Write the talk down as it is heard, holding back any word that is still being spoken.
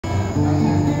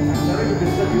Sorry, this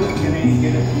is the view. Can I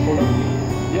get a photo?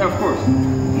 Yeah, of course.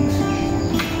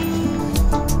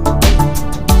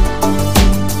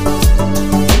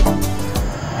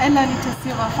 Hello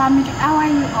Littlesilver family, how are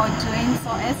you all doing? So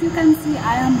as you can see,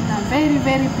 I am in a very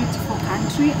beautiful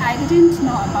country. I didn't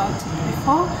know about it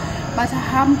before, but I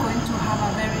am going to have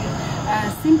a very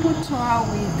simple tour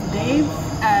with Dave,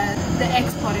 the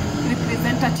Expo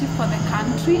representative for the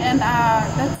country, and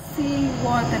let's see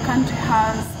what the country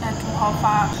has to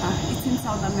offer. It's in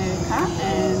South America,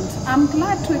 and I'm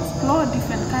glad to explore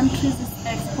different countries. This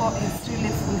Expo is really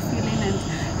fulfilling and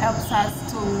helps us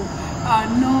to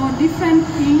know different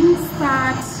things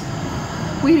that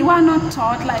we were not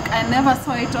taught. Like I never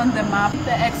saw it on the map.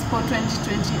 The Expo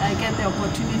 2020, I get the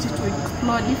opportunity to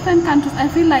explore different countries. I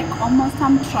feel like almost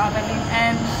I'm traveling,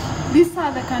 and these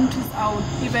are the countries I would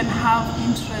even have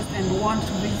interest and want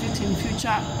to visit in future,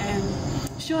 and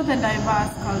show the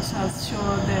diverse cultures,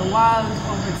 show the world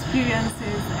of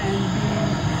experiences, and be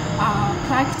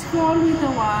practical with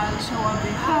the world, show what they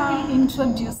have.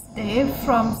 Introduce Dave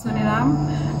from Suriname.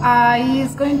 He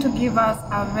is going to give us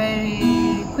a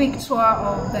very quick tour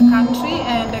of the country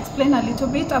and explain a little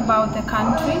bit about the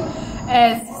country,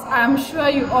 as I'm sure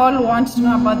you all want to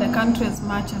know about the country as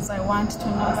much as I want to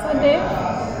know. So Dave,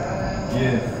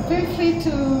 yes, feel free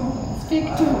to speak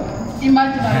to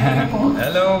imaginary people.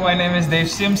 Hello, my name is Dave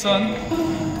Simpson.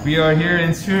 We are here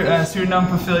in Suriname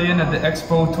Pavilion at the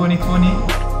Expo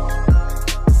 2020.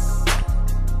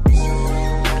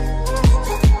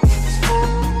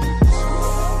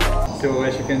 So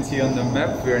as you can see on the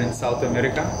map, we're in South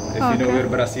America. If you know where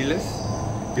Brazil is,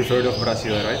 you've heard of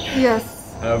Brazil, right? Yes.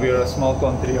 We are a small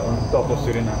country on top of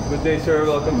Suriname. Good day, sir.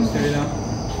 Welcome to Suriname.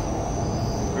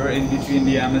 We're in between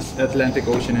the Atlantic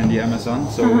Ocean and the Amazon.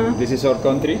 So this is our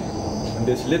country. And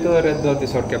this little red dot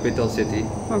is our capital city.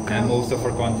 Okay. And most of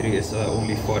our country is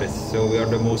only forest. So we are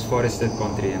the most forested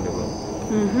country in the world.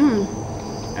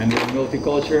 And we're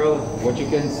multicultural. What you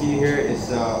can see here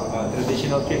is a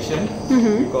traditional kitchen.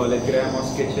 We call it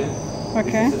Grandma's kitchen.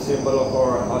 Okay. This is a symbol of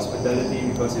our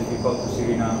hospitality, because if you come to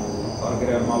Suriname, our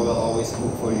grandma will always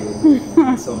cook for you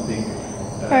something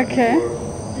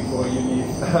before you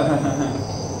leave.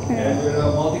 And we're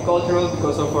multicultural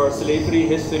because of our slavery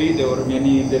history. There were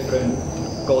many different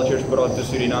cultures brought to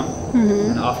Suriname,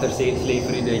 and after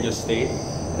slavery they just stayed.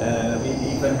 We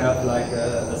even have like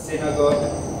a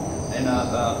synagogue and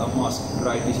a mosque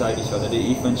right beside each other. They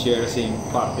even share the same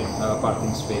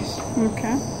parking space.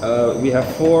 Okay. We have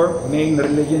four main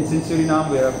religions in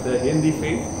Suriname. We have the Hindi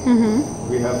faith,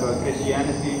 we have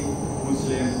Christianity,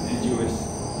 Muslim, and Jewish.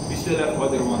 We still have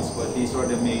other ones, but these are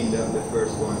the main, the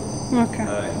first one in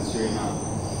Suriname.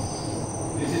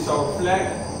 This is our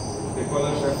flag. The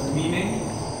colors have meaning.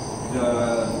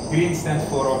 The green stands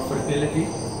for our fertility,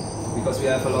 because we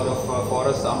have a lot of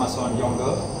forest, Amazon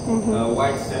jungle.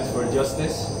 White stands for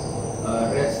justice.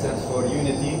 Red stands for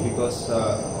unity, because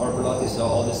our blood is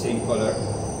all the same color.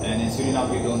 And in Suriname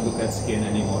we don't look at skin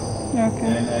anymore.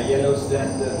 And yellow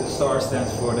the star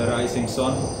stands for the rising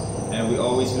sun. And we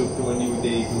always look to a new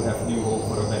day to have new hope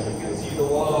for a better future. See the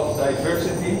wall of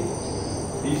diversity?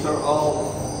 These are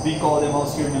all, we call them all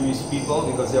Surinamese people,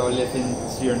 because they all live in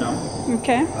Suriname.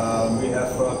 Okay. We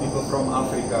have people from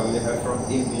Africa, we have from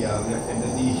India, we have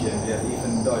Indonesian, we have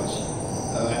even Dutch.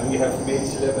 We have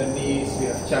mixed Lebanese, we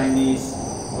have Chinese,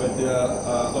 but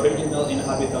the original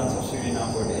inhabitants of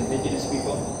Suriname were the indigenous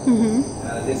people.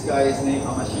 This guy is named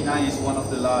Amashina. He's one of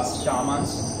the last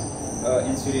shamans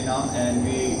in Suriname, and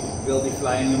we will be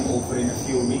flying him over in a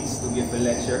few weeks to give a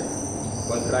lecture.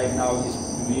 But right now he's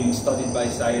being studied by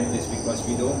scientists, because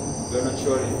we're not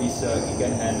sure if he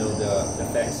can handle the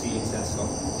vaccines and stuff.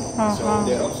 So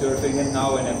they're observing him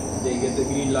now, and if they get the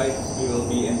green light, he will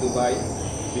be in Dubai,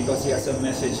 because he has a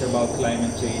message about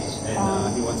climate change,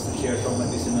 and he wants to share some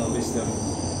medicinal wisdom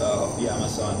of the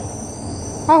Amazon.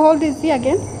 How old is he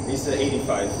again? He's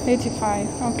 85.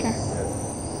 85, okay.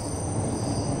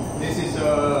 This is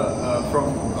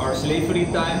from our slavery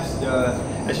times.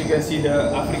 As you can see, the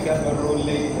African Maroon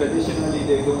lady, traditionally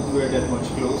they don't wear that much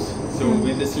clothes. So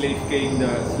when the slave came,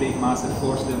 the slave master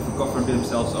forced them to cover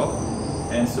themselves up.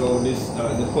 And so this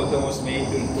the cotton was made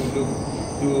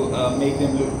to make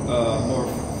them look more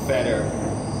fatter.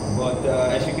 But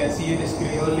as you can see, this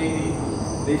Creole lady,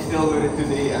 they still wear it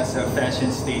today as a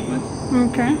fashion statement.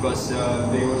 Because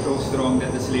they were so strong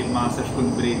that the slave masters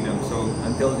couldn't break them. So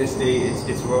until this day,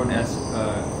 it's worn as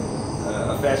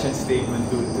a fashion statement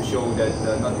to show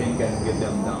that nothing can get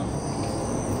them down.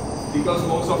 Because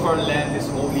most of our land is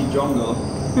only jungle,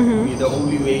 The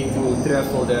only way to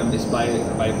travel them is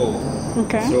by boat.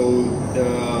 Okay. So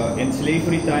in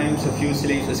slavery times, a few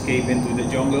slaves escaped into the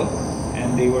jungle,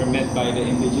 and they were met by the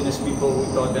indigenous people who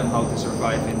taught them how to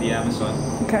survive in the Amazon.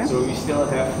 Okay. So we still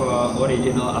have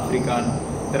original African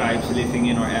tribes living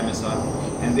in our Amazon,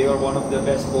 and they are one of the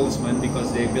best boatsmen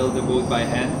because they build the boat by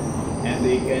hand, and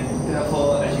they can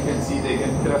travel, as you can see, they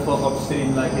can travel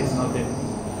upstream like it's nothing.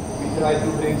 We tried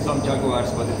to bring some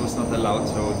jaguars, but it was not allowed,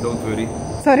 so don't worry.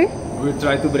 Sorry? We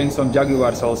tried to bring some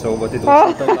jaguars also, but it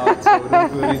was not allowed, so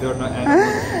don't worry, they're not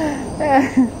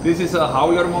animals. This is a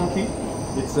howler monkey.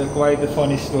 It's quite a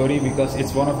funny story because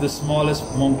it's one of the smallest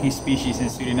monkey species in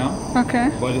Suriname. Okay.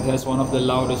 But it has one of the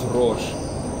loudest roars.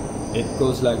 It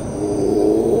goes like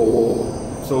whoa.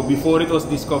 So before it was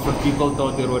discovered, people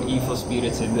thought there were evil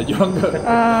spirits in the jungle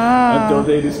until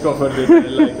they discovered it.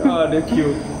 And like, they're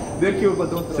cute. They're cute, but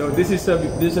don't. So this is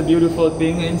a beautiful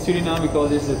thing in Suriname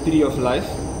because it's the tree of life.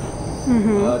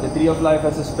 The tree of life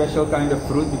has a special kind of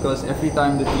fruit because every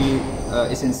time the tree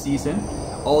is in season,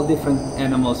 all different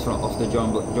animals of the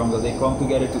jungle they come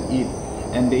together to eat,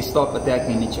 and they stop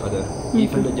attacking each other.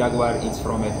 Even the jaguar eats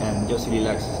from it and just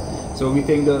relaxes. So we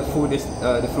think the fruit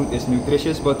is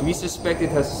nutritious, but we suspect it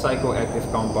has a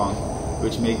psychoactive compound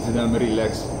which makes them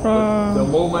relax. But the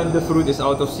moment the fruit is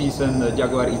out of season, the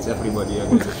jaguar eats everybody.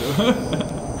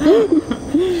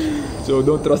 So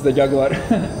don't trust the jaguar.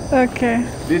 Okay.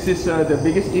 This is the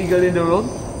biggest eagle in the world.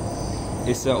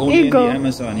 It's only in the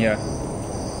Amazon, yeah.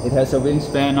 It has a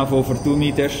wingspan of over 2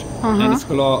 meters, and its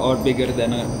claw are bigger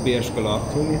than a bear's claw.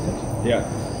 2 meters? Yeah.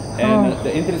 And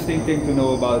the interesting thing to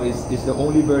know about is the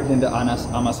only bird in the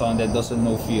Amazon that doesn't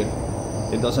know fear.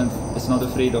 It's not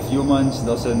afraid of humans.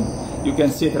 You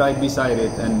can sit right beside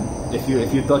it, and if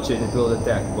you touch it, it will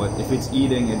attack. But if it's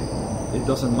eating, it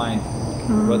doesn't mind.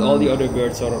 But all the other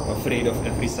birds are afraid of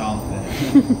every sound.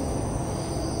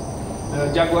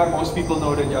 Jaguar, most people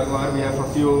know the jaguar. We have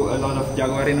a lot of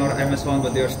jaguar in our Amazon,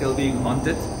 but they are still being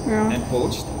hunted and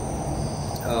poached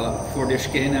for their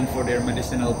skin and for their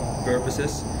medicinal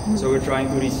purposes. So we're trying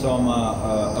to reach some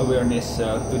awareness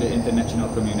to the international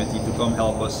community to come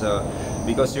help us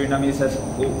because Suriname has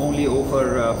only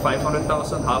over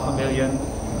 500,000,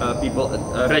 500,000 people,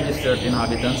 registered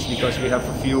inhabitants, because we have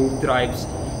a few tribes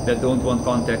that don't want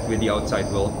contact with the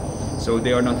outside world. So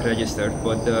they are not registered,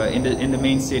 but in the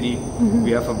main city we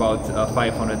have about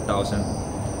 500,000,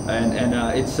 and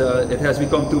it has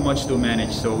become too much to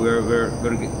manage. So we're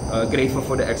grateful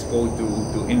for the Expo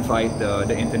to invite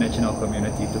the international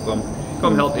community to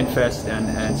come help invest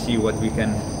and see what we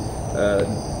can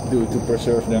do to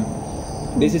preserve them.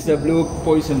 This is the blue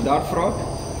poison dart frog.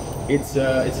 It's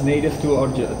native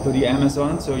to the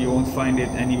Amazon, so you won't find it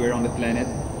anywhere on the planet.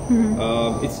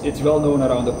 It's well known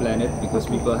around the planet because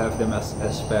people have them as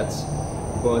pets,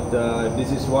 but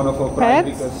this is one of our pride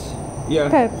because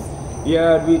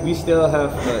we still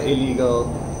have illegal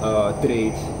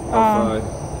trade of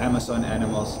Amazon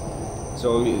animals.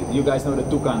 So you guys know the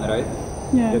toucan, right?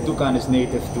 Yeah. The toucan is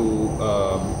native to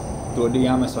the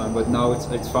Amazon, but now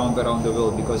it's found around the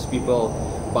world because people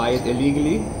buy it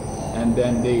illegally and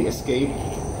then they escape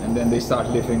and then they start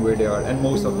living where they are. And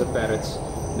most of the parrots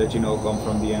that you know come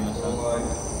from the Amazon.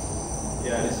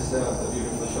 Yeah, this is a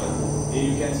beautiful shot. Here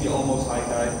you can see almost high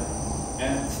tide,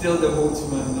 and still the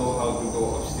boatsmen know how to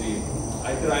go upstream.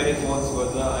 I tried it once,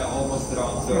 but I almost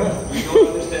drowned, so we don't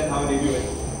understand how they do it.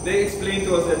 They explain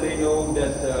to us that they know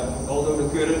that although the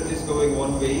current is going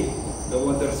one way, the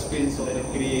water spins so that it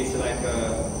creates like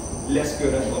less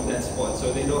current on that spot.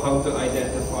 So they know how to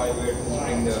identify where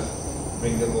to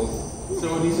bring the boat.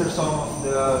 So these are some of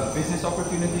the business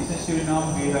opportunities in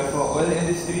Suriname. We have oil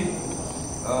industry.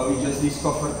 We just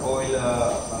discovered oil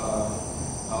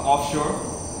offshore.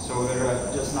 So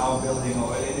we're just now building an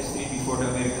oil industry before the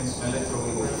Americans smell it. So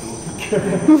we hope to.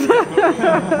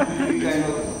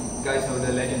 You guys know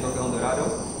the legend of El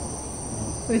Dorado?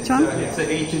 Which one? It's an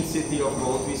ancient city of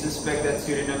gold. We suspect that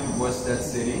Suriname was that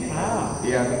city.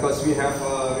 Yeah, because we have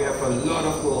a lot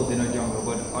of gold in our jungle,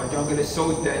 but our jungle is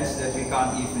so dense that we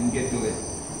can't even get to it.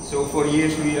 So for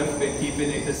years we have been keeping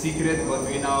it a secret, but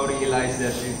we now realize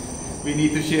that we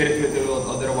need to share it with the world.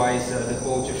 Otherwise, the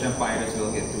poachers and pirates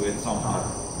will get to it somehow,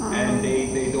 and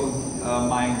they don't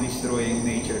mind destroying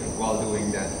nature while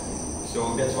doing that.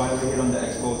 So that's why we're here on the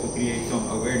Expo to create some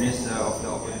awareness of the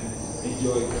opportunity.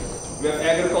 Enjoy. We have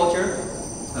agriculture.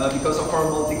 Because of our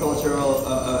multicultural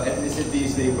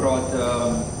ethnicities, they brought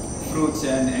fruits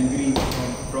and greens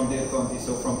from their countries.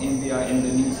 So from India,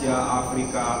 Indonesia,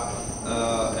 Africa,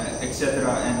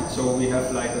 etc. And so we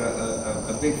have like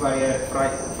a big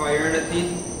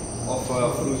variety of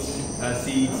fruits,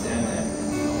 seeds, and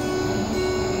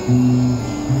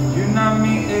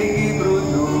nami egi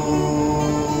bruno.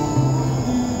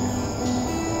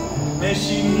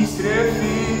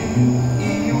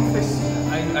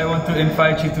 I want to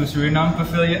invite you to Suriname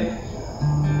Pavilion.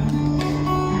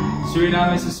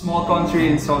 Suriname is a small country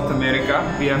in South America.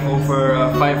 We have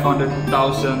over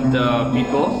 500,000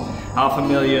 people,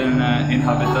 500,000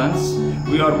 inhabitants.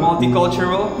 We are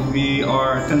multicultural.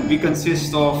 We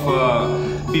consist of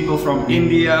people from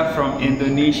India, from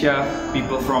Indonesia,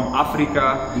 people from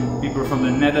Africa, people from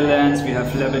the Netherlands. We have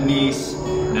Lebanese.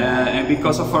 And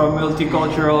because of our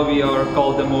multicultural, we are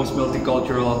called the most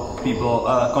multicultural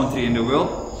country in the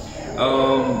world.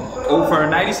 Over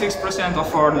 96%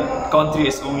 of our country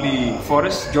is only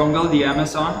forest, jungle, the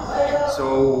Amazon.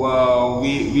 So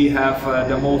we have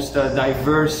the most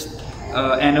diverse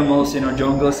animals in our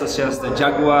jungle, such as the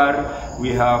jaguar.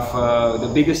 We have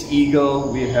the biggest eagle.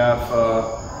 We have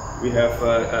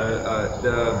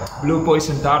the blue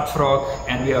poison dart frog,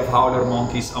 and we have howler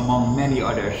monkeys, among many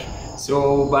others.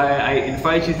 So I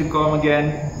invite you to come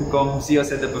again, to come see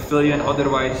us at the pavilion,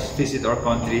 otherwise visit our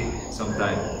country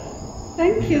sometime.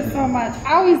 Thank you so much.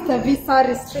 How is the visa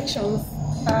restrictions?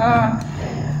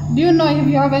 Do you know if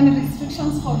you have any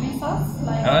restrictions for visas?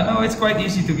 No, it's quite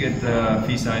easy to get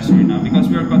visa in Suriname because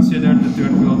we are considered the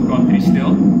third world country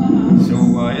still.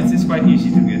 So it's quite easy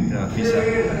to get visa.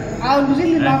 I would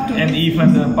really love to. And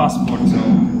even the passport. So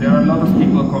there are a lot of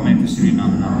people coming to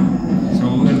Suriname now. So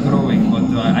we're growing, but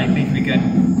I think we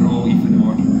can grow even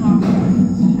more.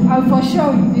 I'll for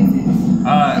sure visit.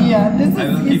 Yeah, this is I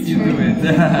will keep you to it.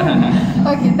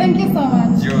 Okay, thank you so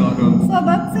much. You're welcome. So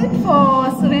that's it for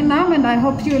Suriname, and I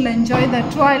hope you'll enjoy the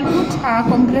tour. I'll put a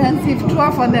comprehensive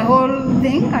tour for the whole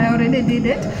thing. I already did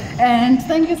it. And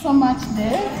thank you so much,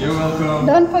 Dave. You're welcome.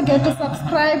 Don't forget to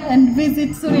subscribe and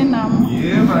visit Suriname.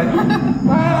 Yeah, bye.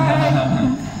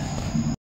 Bye.